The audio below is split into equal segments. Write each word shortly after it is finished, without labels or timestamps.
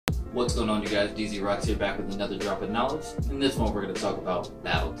What's going on, you guys? DEEZYROCKS here, back with another drop of knowledge. In this one, we're going to talk about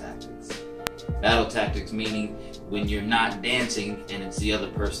battle tactics. Battle tactics meaning when you're not dancing and it's the other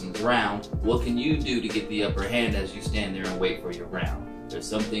person's round, what can you do to get the upper hand as you stand there and wait for your round? There's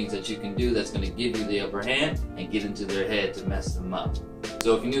some things that you can do that's going to give you the upper hand and get into their head to mess them up.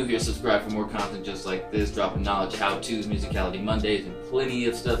 So if you're new here, subscribe for more content just like this, dropping knowledge, how-tos, Musicality Mondays, and plenty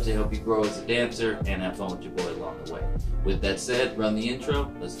of stuff to help you grow as a dancer and have fun with your boy along the way. With that said, run the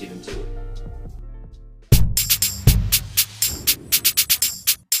intro, let's get into it.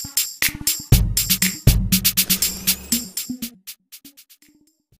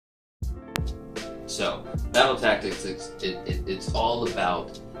 So, battle tactics, it's all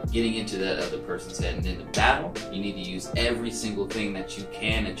about getting into that other person's head. And in the battle, you need to use every single thing that you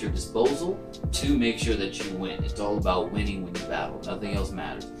can at your disposal to make sure that you win. It's all about winning when you battle. Nothing else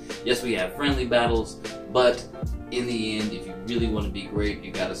matters. Yes, we have friendly battles, but in the end, if you really want to be great,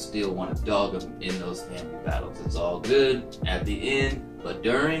 you gotta still want to dog them in those family battles. It's all good at the end, but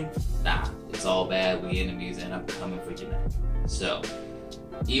during, nah, it's all bad. We enemies and I'm coming for your neck. So,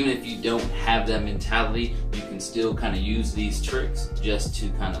 even if you don't have that mentality, you can still kind of use these tricks just to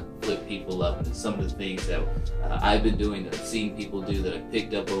kind of flip people up. And it's some of the things that I've been doing, that I've seen people do, that I've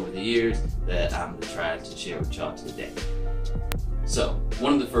picked up over the years, that I'm going to try to share with y'all today. So,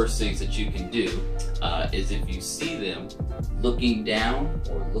 one of the first things that you can do is if you see them looking down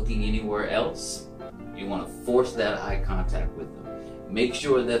or looking anywhere else, you want to force that eye contact with them. Make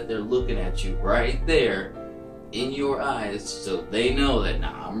sure that they're looking at you right there in your eyes, so they know that,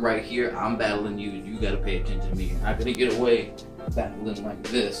 nah, I'm right here, I'm battling you, you gotta pay attention to me. You're not gonna get away battling like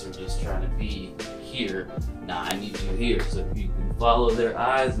this or just trying to be here. Nah, I need you here. So if you can follow their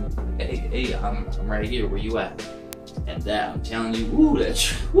eyes and hey, I'm right here, where you at? And that, I'm telling you, that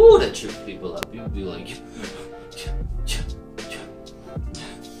trips people up. People be like,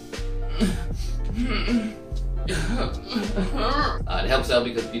 it helps out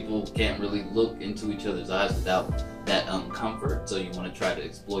because people can't really look into each other's eyes without that comfort, so you want to try to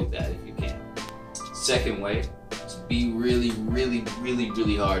exploit that if you can. Second way is be really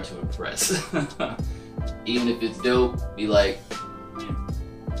hard to impress. Even if it's dope, be like,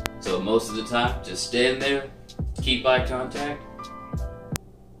 so most of the time, just stand there, keep eye contact.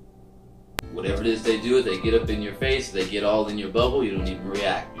 Whatever it is they do, if they get up in your face, they get all in your bubble, you don't even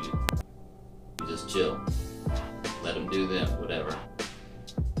react. You just chill. Let them do them, whatever.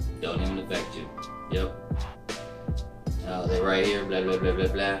 Don't even affect you. Yep. Oh, they're right here, blah, blah, blah, blah,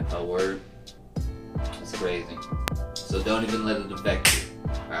 blah. A word. That's crazy. So don't even let it affect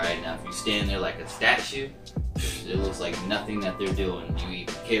you. Alright, now if you stand there like a statue, it looks like nothing that they're doing you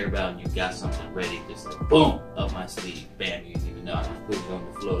even care about, and you got something ready, just like, boom, up my sleeve. Bam, you didn't even know. I just put it on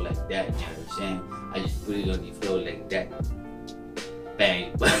the floor like that, you know what I'm saying? I just put it on the floor like that.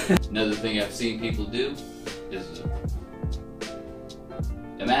 Bang. Another thing I've seen people do is,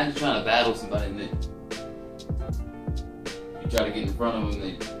 imagine trying to battle somebody and then you try to get in front of them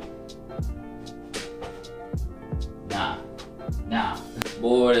and nah.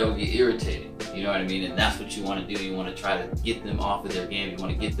 Boy, that would get irritating. You know what I mean? And that's what you want to do. You want to try to get them off of their game. You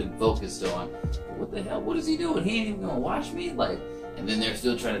want to get them focused on, what the hell? What is he doing? He ain't even gonna watch me? Like, and then they're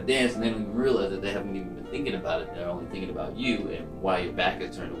still trying to dance and they don't even realize that they haven't even been thinking about it. They're only thinking about you and why your back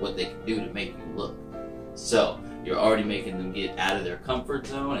is turned, and what they can do to make you look. So, you're already making them get out of their comfort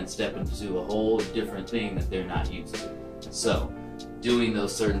zone and step into a whole different thing that they're not used to. So, doing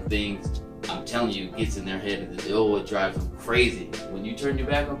those certain things, I'm telling you, gets in their head, and it drives them crazy. When you turn your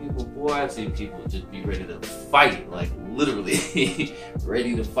back on people, boy, I've seen people just be ready to fight, like literally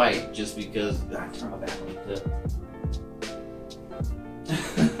ready to fight just because I turn my back on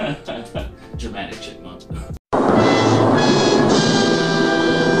the dramatic chipmunk.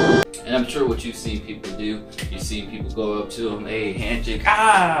 And I'm sure what you've seen people do, you've seen people go up to them, hey, handshake,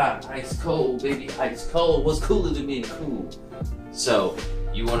 ice cold, baby, ice cold. What's cooler than being cool? So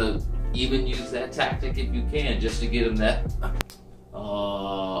you want to even use that tactic if you can, just to get them that,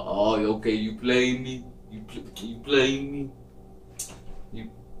 okay, you play me, you play me,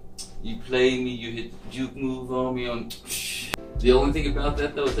 you play me, you hit the juke move on me. The only thing about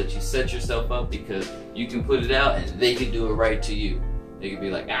that though is that you set yourself up, because you can put it out and they can do it right to you. They could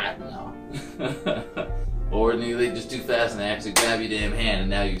be like, no. Or they just too fast and they actually grab your damn hand and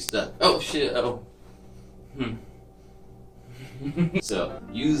now you're stuck. Oh shit, oh. So,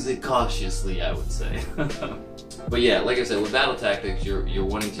 use it cautiously, I would say. But yeah, like I said, with battle tactics, you're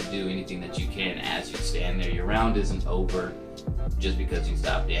wanting to do anything that you can as you stand there. Your round isn't over. just because you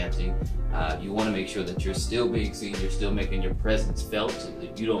stop dancing. You want to make sure that you're still being seen, you're still making your presence felt, so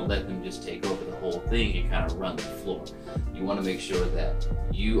that you don't let them just take over the whole thing and kind of run the floor. You want to make sure that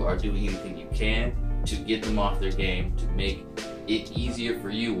you are doing anything you can to get them off their game, to make it easier for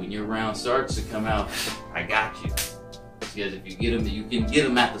you when your round starts to come out. I got you. Because if you get them, you can get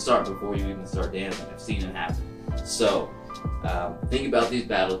them at the start before you even start dancing. I've seen it happen. So think about these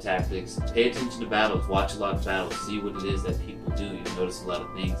battle tactics. Pay attention to battles. Watch a lot of battles. See what it is that people do. You notice a lot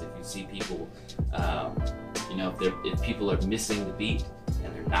of things. If you see people, you know, if people are missing the beat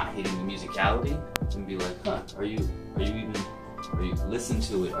and they're not hitting the musicality, you can be like, huh? Are you listen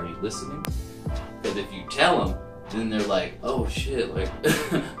to it? Are you listening? Because if you tell them, then they're like, oh shit, like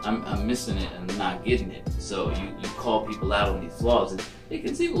I'm missing it and I'm not getting it. So you call people out on these flaws, and it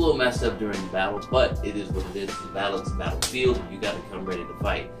can seem a little messed up during the battle, but it is what it is. It's a battle, it's a battlefield, and you got to come ready to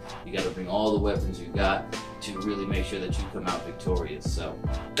fight. You got to bring all the weapons you got to really make sure that you come out victorious. So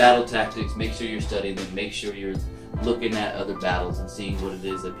battle tactics, make sure you're studying them, make sure you're looking at other battles and seeing what it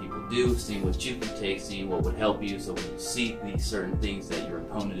is that people do, seeing what you can take, seeing what would help you, so when you see these certain things that your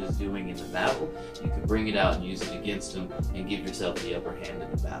opponent is doing in the battle, you can bring it out and use it against them and give yourself the upper hand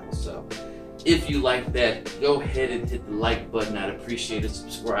in the battle. So if you like that, go ahead and hit the like button. I'd appreciate it.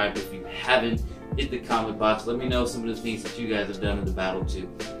 Subscribe if you haven't. Hit the comment box. Let me know some of the things that you guys have done in the battle to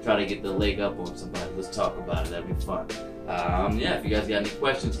try to get the leg up on somebody. Let's talk about it. That'd be fun. Yeah, if you guys got any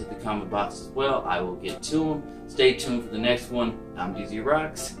questions, hit the comment box as well. I will get to them. Stay tuned for the next one. I'm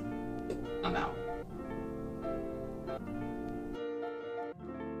DEEZYROCKS. I'm out.